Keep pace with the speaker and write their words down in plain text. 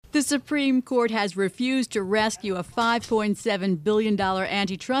The Supreme Court has refused to rescue a $5.7 billion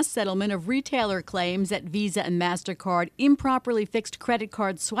antitrust settlement of retailer claims that Visa and MasterCard improperly fixed credit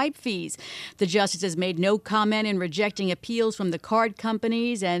card swipe fees. The justices made no comment in rejecting appeals from the card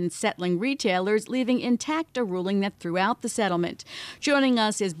companies and settling retailers, leaving intact a ruling that threw out the settlement. Joining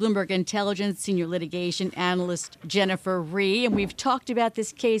us is Bloomberg Intelligence senior litigation analyst Jennifer Rhee, and we've talked about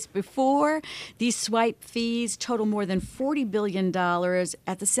this case before. These swipe fees total more than $40 billion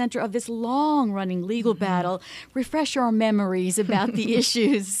at the center of this long-running legal battle. Refresh our memories about the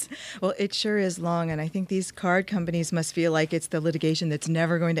issues. Well, it sure is long, and I think these card companies must feel like it's the litigation that's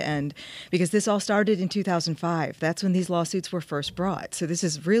never going to end, because this all started in 2005. That's when these lawsuits were first brought. So this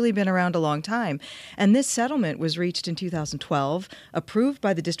has really been around a long time. And this settlement was reached in 2012, approved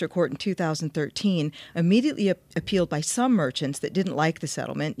by the district court in 2013, immediately appealed by some merchants that didn't like the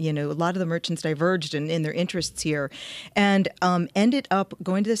settlement. You know, a lot of the merchants diverged in their interests here, and ended up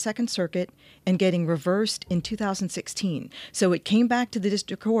going to the Second Circuit and getting reversed in 2016. So it came back to the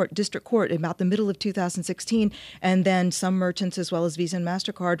district court about the middle of 2016, and then some merchants, as well as Visa and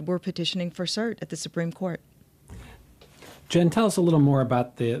MasterCard, were petitioning for cert at the Supreme Court. Jen, tell us a little more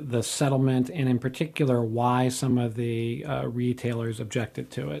about the settlement, and in particular, why some of the retailers objected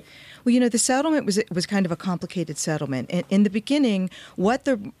to it. Well, you know, the settlement was kind of a complicated settlement. In the beginning, what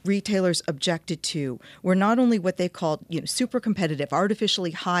the retailers objected to were not only what they called, super competitive,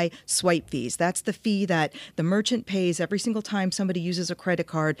 artificially high swipe fees. That's the fee that the merchant pays every single time somebody uses a credit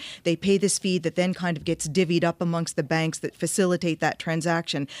card. They pay this fee that then kind of gets divvied up amongst the banks that facilitate that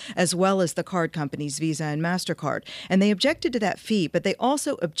transaction, as well as the card companies, Visa and MasterCard. And they objected to that fee, but they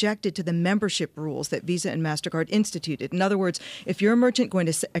also objected to the membership rules that Visa and MasterCard instituted. In other words, if you're a merchant going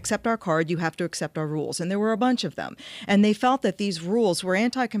to accept our card, you have to accept our rules. And there were a bunch of them. And they felt that these rules were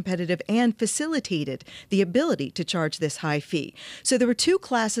anti-competitive and facilitated the ability to charge this high fee. So there were two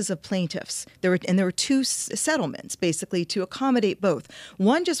classes of plaintiffs. There were two settlements, basically, to accommodate both.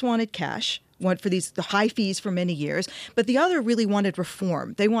 One just wanted cash, for the high fees for many years, but the other really wanted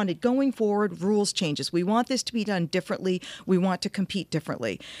reform. They wanted, going forward, rules changes. We want this to be done differently. We want to compete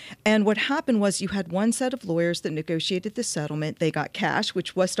differently. And what happened was you had one set of lawyers that negotiated the settlement. They got cash,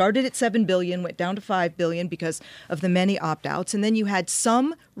 which was started at $7 billion, went down to $5 billion because of the many opt-outs. And then you had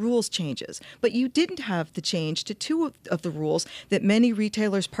some rules changes, but you didn't have the change to two of the rules that many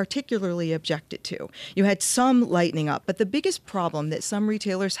retailers particularly objected to. You had some lightening up, but the biggest problem that some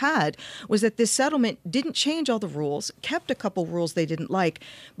retailers had was that this settlement didn't change all the rules, kept a couple rules they didn't like,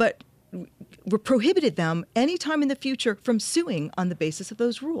 but prohibited them anytime in the future from suing on the basis of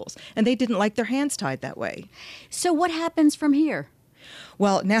those rules. And they didn't like their hands tied that way. So what happens from here?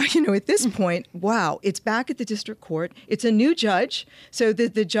 Well, now, at this point, wow, it's back at the district court. It's a new judge. So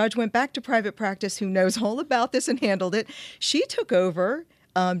the judge went back to private practice, who knows all about this and handled it. She took over,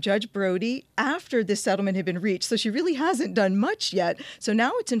 Judge Brody, after this settlement had been reached. So she really hasn't done much yet. So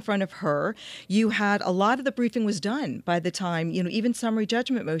now it's in front of her. You had a lot of the briefing was done by the time, even summary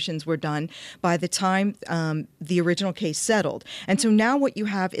judgment motions were done by the time the original case settled. And so now what you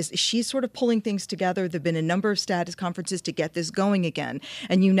have is she's sort of pulling things together. There have been a number of status conferences to get this going again.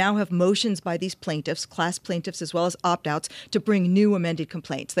 And you now have motions by these plaintiffs, class plaintiffs, as well as opt-outs, to bring new amended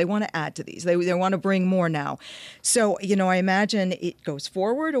complaints. They want to add to these. They want to bring more now. So, I imagine it goes forward,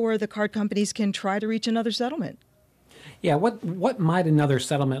 or the card companies can try to reach another settlement. Yeah, what might another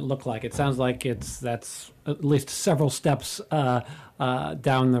settlement look like? It sounds like that's at least several steps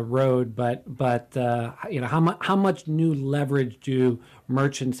down the road. But how much new leverage do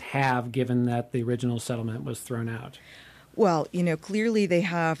merchants have, given that the original settlement was thrown out? Well, clearly they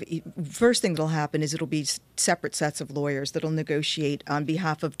have. First thing that'll happen is it'll be separate sets of lawyers that'll negotiate on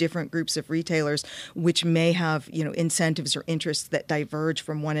behalf of different groups of retailers, which may have, incentives or interests that diverge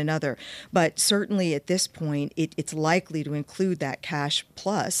from one another. But certainly at this point, it's likely to include that cash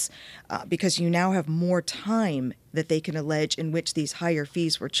plus, because you now have more time that they can allege in which these higher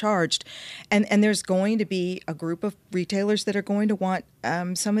fees were charged. And there's going to be a group of retailers that are going to want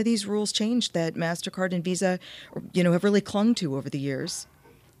some of these rules changed that MasterCard and Visa, have really clung to over the years.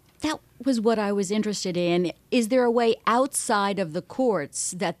 That was what I was interested in. Is there a way outside of the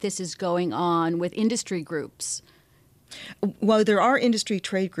courts that this is going on with industry groups? Well, there are industry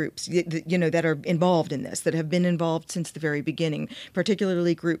trade groups, that are involved in this, that have been involved since the very beginning,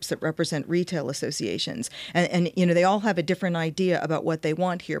 particularly groups that represent retail associations. And they all have a different idea about what they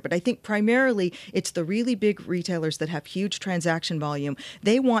want here. But I think primarily it's the really big retailers that have huge transaction volume.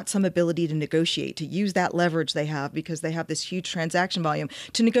 They want some ability to negotiate, to use that leverage they have because they have this huge transaction volume,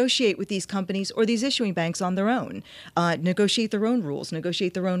 to negotiate with these companies or these issuing banks on their own, negotiate their own rules,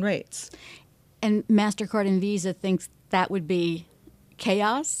 negotiate their own rates. And MasterCard and Visa thinks that would be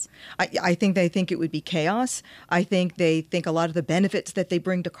Chaos? I think they think it would be chaos. I think they think a lot of the benefits that they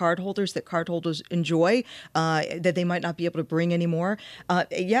bring to cardholders that cardholders enjoy, that they might not be able to bring anymore.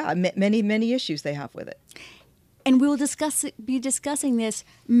 Many issues they have with it. And we'll be discussing this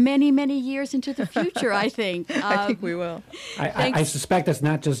many, many years into the future, I think. I think we will. I suspect it's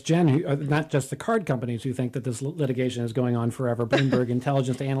not just Jen, not just the card companies who think that this litigation is going on forever. Bloomberg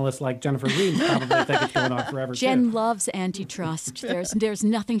intelligence analysts like Jennifer Reed probably think it's going on forever, Jen too. loves antitrust. There's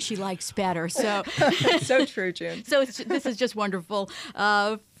nothing she likes better. So, so true, June. So this is just wonderful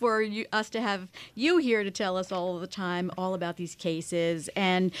for us to have you here to tell us all the time all about these cases.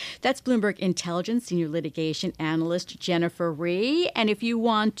 And that's Bloomberg Intelligence Senior Litigation Analyst Jennifer Rhee. And if you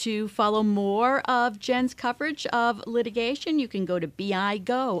want to follow more of Jen's coverage of litigation, you can go to BI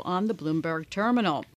Go on the Bloomberg terminal.